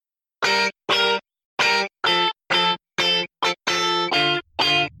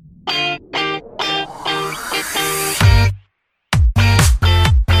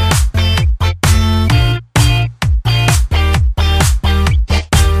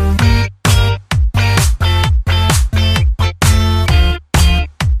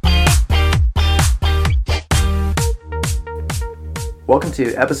welcome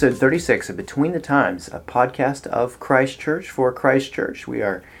to episode 36 of Between the Times, a podcast of Christ Church for Christ Church. We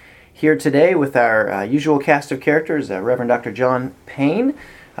are here today with our usual cast of characters, Reverend Dr. John Payne,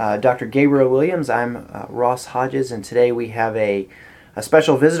 Dr. Gabriel Williams. I'm Ross Hodges, and today we have a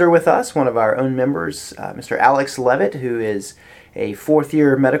special visitor with us, one of our own members, Mr. Alex Levit, who is a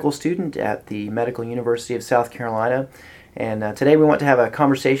fourth-year medical student at the Medical University of South Carolina. And today we want to have a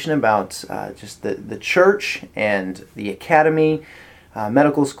conversation about just the church and the academy,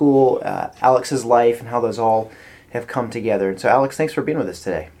 medical school, Alex's life, and how those all have come together. And so, Alex, thanks for being with us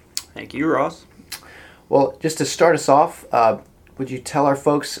today. Thank you, Ross. Well, just to start us off, would you tell our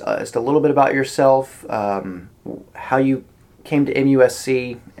folks just a little bit about yourself, how you came to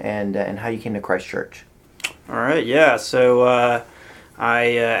MUSC, and how you came to Christ Church? All right, yeah. So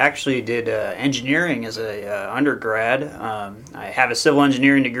I actually did engineering as a undergrad. I have a civil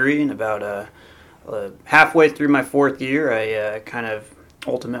engineering degree, and about halfway through my fourth year, I kind of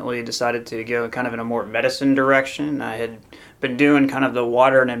ultimately decided to go kind of in a more medicine direction. I had been doing kind of the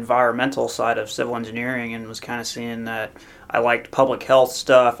water and environmental side of civil engineering and was kind of seeing that I liked public health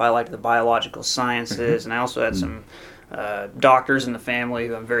stuff, I liked the biological sciences, and I also had some doctors in the family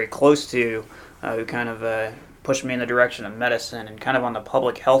who I'm very close to who kind of pushed me in the direction of medicine. And kind of on the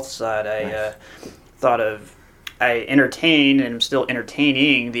public health side, I entertained and am still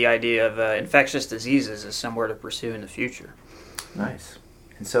entertaining the idea of infectious diseases as somewhere to pursue in the future. Nice.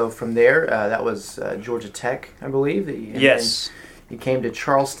 And so from there, that was Georgia Tech, I believe. Yes. You came to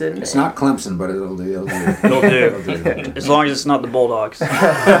Charleston. It's not Clemson, but it'll do. It'll do. As long as it's not the Bulldogs.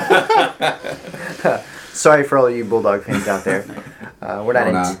 Sorry for all of you Bulldog fans out there. We're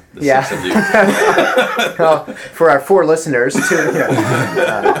not the six of you. Well, for our four listeners, too.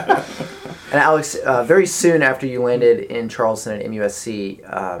 And Alex, very soon after you landed in Charleston at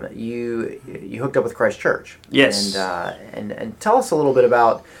MUSC, you hooked up with Christ Church. Yes. And tell us a little bit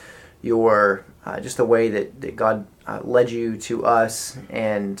about your just the way that God led you to us,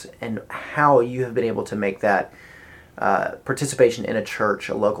 and how you have been able to make that participation in a church,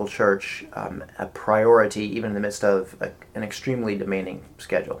 a local church, a priority, even in the midst of an extremely demanding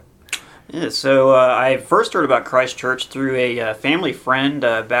schedule. Yeah, so I first heard about Christ Church through a family friend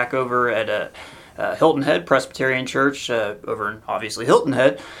back over at Hilton Head Presbyterian Church over in, obviously, Hilton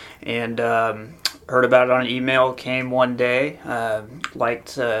Head, and heard about it on an email, came one day,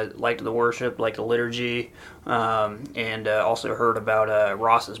 liked the worship, liked the liturgy, and also heard about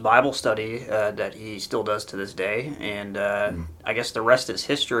Ross's Bible study that he still does to this day, and I guess the rest is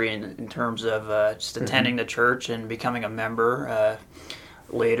history in terms of just attending the church and becoming a member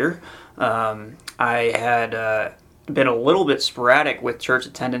later. I had been a little bit sporadic with church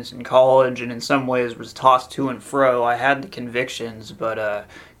attendance in college, and in some ways was tossed to and fro. I had the convictions, but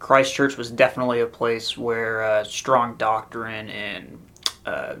Christ Church was definitely a place where strong doctrine and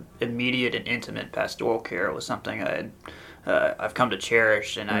immediate and intimate pastoral care was something I've come to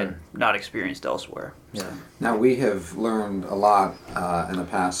cherish, and I had not experienced elsewhere. Yeah. Now, we have learned a lot in the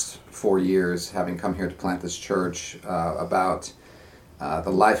past 4 years, having come here to plant this church, about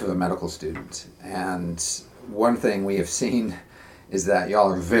the life of a medical student. And one thing we have seen is that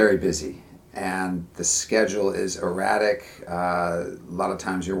y'all are very busy, and the schedule is erratic. A lot of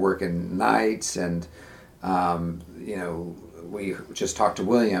times you're working nights, and we just talked to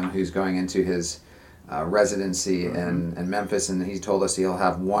William, who's going into his residency in Memphis, and he told us he'll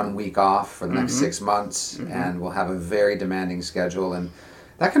have 1 week off for the next 6 months, and we'll have a very demanding schedule, and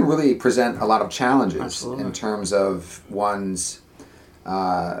that can really present a lot of challenges. Absolutely. In terms of one's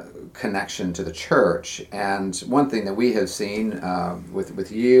connection to the church. And one thing that we have seen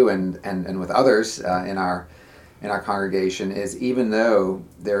with you and with others in our congregation is, even though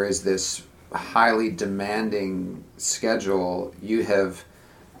there is this highly demanding schedule, you have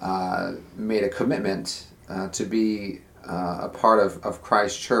made a commitment to be a part of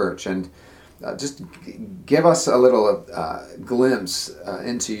Christ Church. And just give us a little glimpse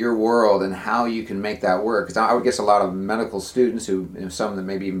into your world and how you can make that work. Because I would guess a lot of medical students who, some that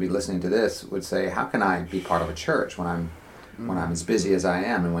maybe even be listening to this, would say, how can I be part of a church when I'm as busy as I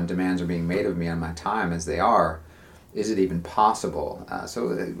am, and when demands are being made of me on my time as they are? Is it even possible? So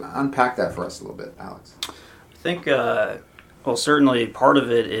unpack that for us a little bit, Alex. I think, certainly part of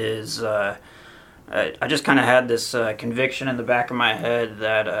it is I just kind of had this conviction in the back of my head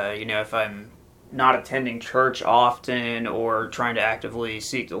that, if I'm not attending church often or trying to actively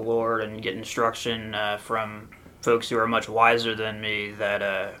seek the Lord and get instruction from folks who are much wiser than me,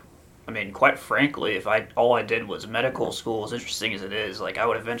 that, quite frankly, if all I did was medical school, as interesting as it is, I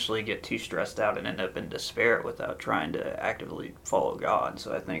would eventually get too stressed out and end up in despair without trying to actively follow God.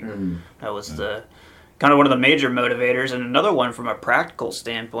 So I think that was the kind of one of the major motivators, and another one from a practical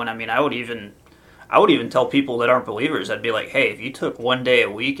standpoint. I mean, I would even tell people that aren't believers, I'd be like, hey, if you took one day a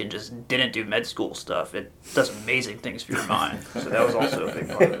week and just didn't do med school stuff, it does amazing things for your mind. So that was also a big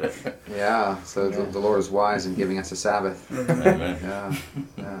part of it. Yeah, so the Lord is wise in giving us a Sabbath. Amen.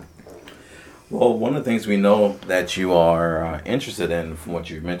 Yeah. Well, one of the things we know that you are interested in, from what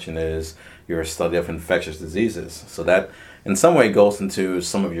you mentioned, is your study of infectious diseases. So that, in some way, goes into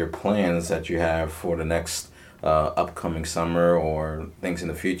some of your plans that you have for the next upcoming summer or things in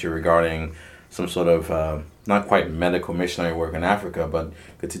the future regarding some sort of, not quite medical missionary work in Africa, but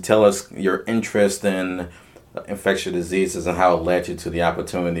could you tell us your interest in infectious diseases and how it led you to the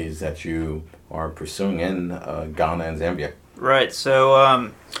opportunities that you are pursuing in Ghana and Zambia? Right.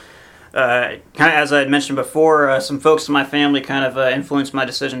 So, kind of as I had mentioned before, some folks in my family kind of influenced my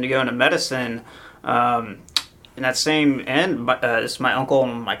decision to go into medicine. In that same end, this is my uncle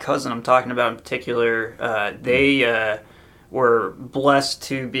and my cousin I'm talking about in particular. They were blessed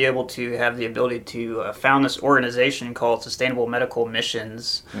to be able to have the ability to found this organization called Sustainable Medical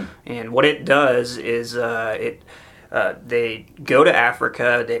Missions. And what it does is they go to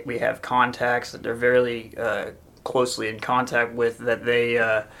Africa. We have contacts that they're very closely in contact with, that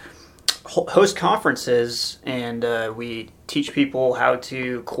they host conferences, and we teach people how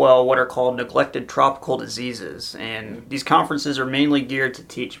to quell what are called neglected tropical diseases. And these conferences are mainly geared to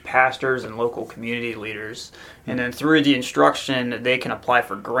teach pastors and local community leaders. And then through the instruction, they can apply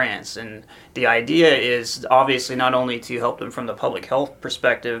for grants. And the idea is obviously not only to help them from the public health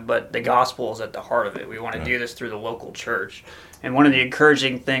perspective, but the gospel is at the heart of it. We want to do this through the local church. And one of the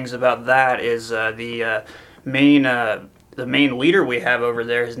encouraging things about that is the main leader we have over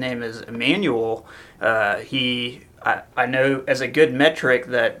there. His name is Emmanuel. I know as a good metric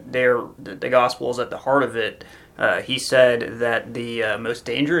that the gospel is at the heart of it. He said that the most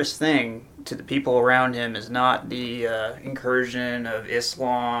dangerous thing to the people around him is not the incursion of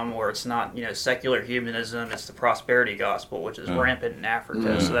Islam, or it's not secular humanism. It's the prosperity gospel, which is rampant in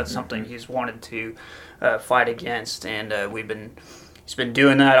Africa. So that's something he's wanted to fight against, and he's been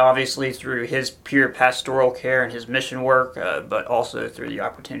doing that obviously through his pure pastoral care and his mission work, but also through the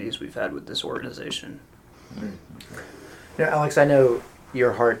opportunities we've had with this organization. Alex, I know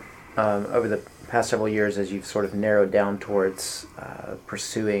your heart over the past several years, as you've sort of narrowed down towards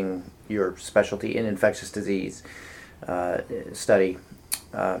pursuing your specialty in infectious disease study.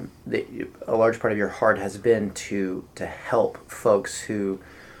 A large part of your heart has been to help folks who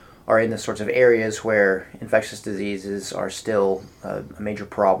are in the sorts of areas where infectious diseases are still a major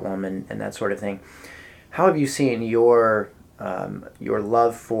problem and that sort of thing. How have you seen your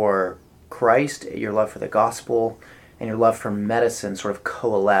love for Christ, your love for the gospel, and your love for medicine sort of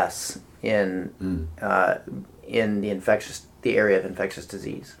coalesce in the area of infectious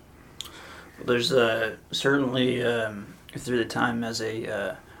disease? Well, there's certainly through the time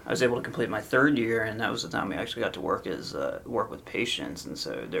I was able to complete my third year, and that was the time we actually got to work with patients, and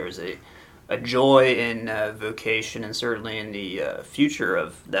so there's a joy in vocation, and certainly in the future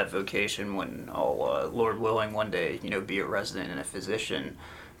of that vocation when I'll, Lord willing, one day be a resident and a physician,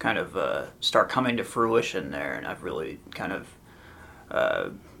 kind of start coming to fruition there. And I've really kind of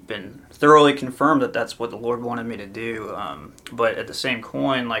been thoroughly confirmed that that's what the Lord wanted me to do. But at the same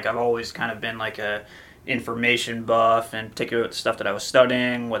coin, like, I've always kind of been like a information buff, and particularly with the stuff that I was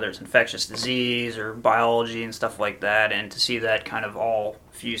studying, whether it's infectious disease or biology and stuff like that, and to see that kind of all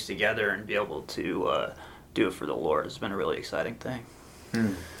fused together and be able to do it for the Lord has been a really exciting thing.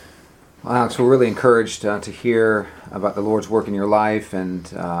 Well, Alex, we're really encouraged to hear about the Lord's work in your life, and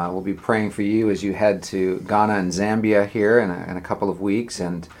we'll be praying for you as you head to Ghana and Zambia here in a couple of weeks.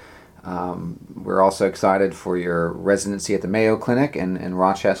 And we're also excited for your residency at the Mayo Clinic in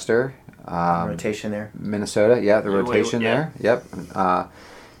Rochester, rotation there, Minnesota. Yeah, the rotation there. Yep.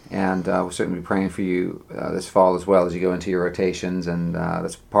 And we'll certainly be praying for you this fall as well as you go into your rotations, and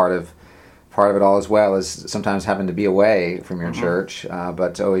that's part of it all, as well as sometimes having to be away from your church.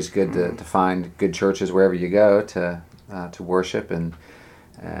 But it's always good to find good churches wherever you go to worship and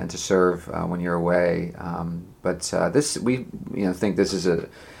to serve when you're away. But we think this is a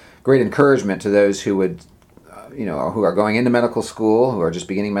great encouragement to those who would. Who are going into medical school, who are just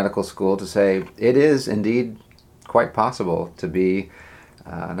beginning medical school, to say it is indeed quite possible to be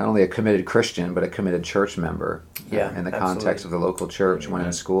not only a committed Christian, but a committed church member in the context of the local church when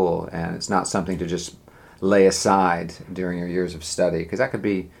in school. And it's not something to just lay aside during your years of study, because that could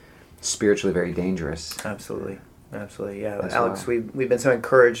be spiritually very dangerous. Absolutely. Yeah, Alex, we've been so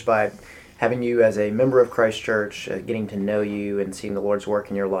encouraged by having you as a member of Christ Church, getting to know you and seeing the Lord's work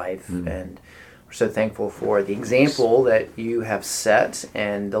in your life, and We're so thankful for the example that you have set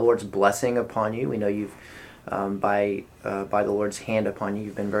and the Lord's blessing upon you. We know you've, by the Lord's hand upon you,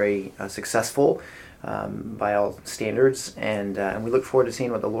 you've been very successful by all standards, and we look forward to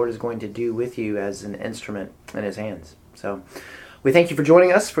seeing what the Lord is going to do with you as an instrument in His hands. So we thank you for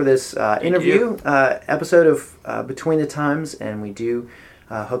joining us for this interview episode of Between the Times, and we do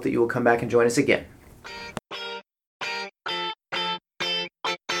hope that you will come back and join us again.